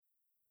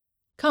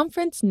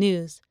Conference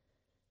News.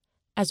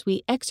 As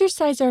we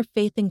exercise our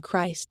faith in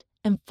Christ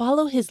and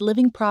follow His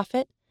living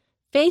prophet,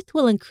 faith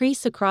will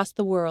increase across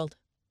the world.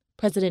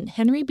 President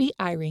Henry B.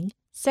 Eyring,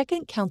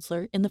 second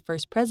counselor in the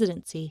First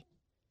Presidency.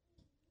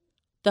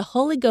 The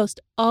Holy Ghost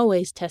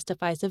always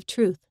testifies of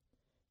truth.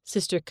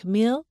 Sister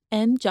Camille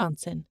N.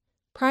 Johnson,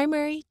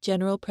 Primary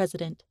General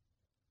President.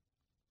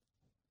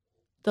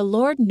 The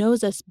Lord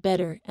knows us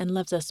better and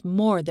loves us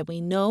more than we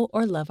know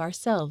or love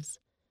ourselves.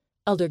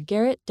 Elder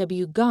Garrett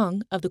W.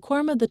 Gong of the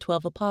Quorum of the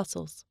 12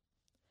 Apostles.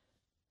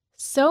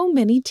 So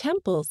many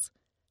temples!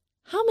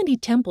 How many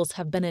temples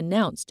have been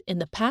announced in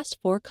the past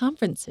 4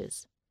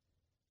 conferences?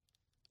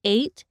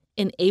 8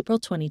 in April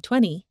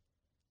 2020,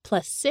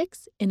 plus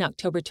 6 in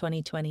October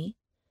 2020,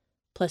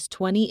 plus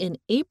 20 in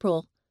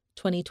April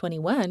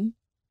 2021,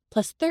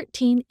 plus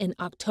 13 in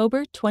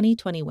October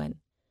 2021,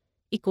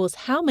 equals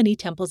how many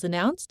temples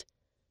announced?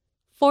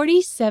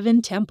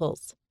 47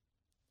 temples.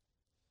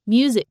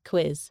 Music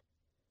quiz.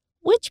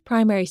 Which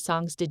primary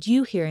songs did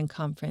you hear in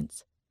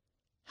conference?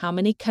 How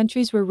many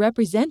countries were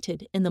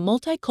represented in the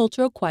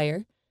multicultural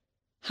choir?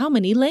 How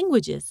many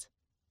languages?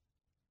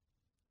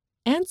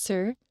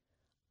 Answer: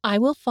 I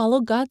will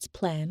follow God's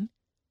plan.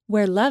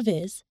 Where love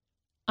is,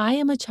 I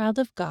am a child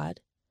of God,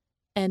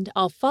 and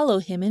I'll follow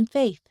Him in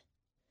faith.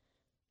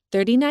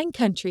 39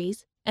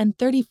 countries and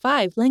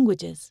 35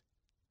 languages.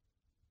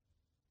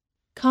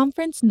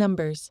 Conference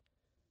numbers.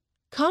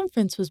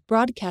 Conference was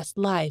broadcast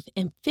live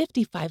in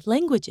 55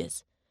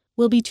 languages,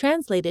 will be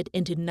translated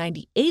into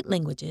 98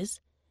 languages,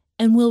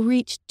 and will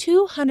reach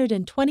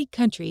 220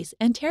 countries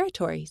and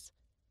territories.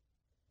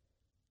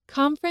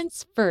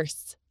 Conference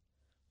firsts.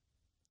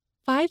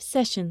 5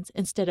 sessions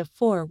instead of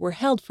 4 were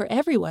held for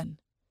everyone.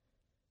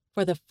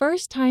 For the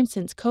first time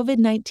since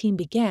COVID-19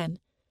 began,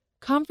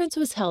 conference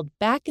was held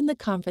back in the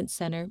Conference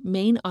Center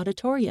main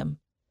auditorium.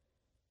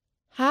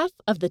 Half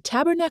of the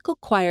Tabernacle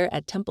Choir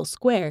at Temple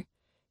Square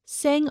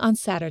sang on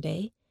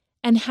Saturday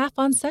and half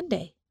on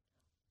Sunday.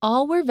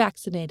 All were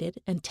vaccinated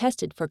and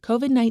tested for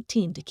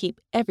COVID-19 to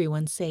keep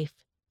everyone safe.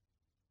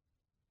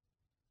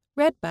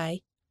 Read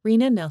by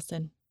Rena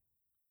Nelson.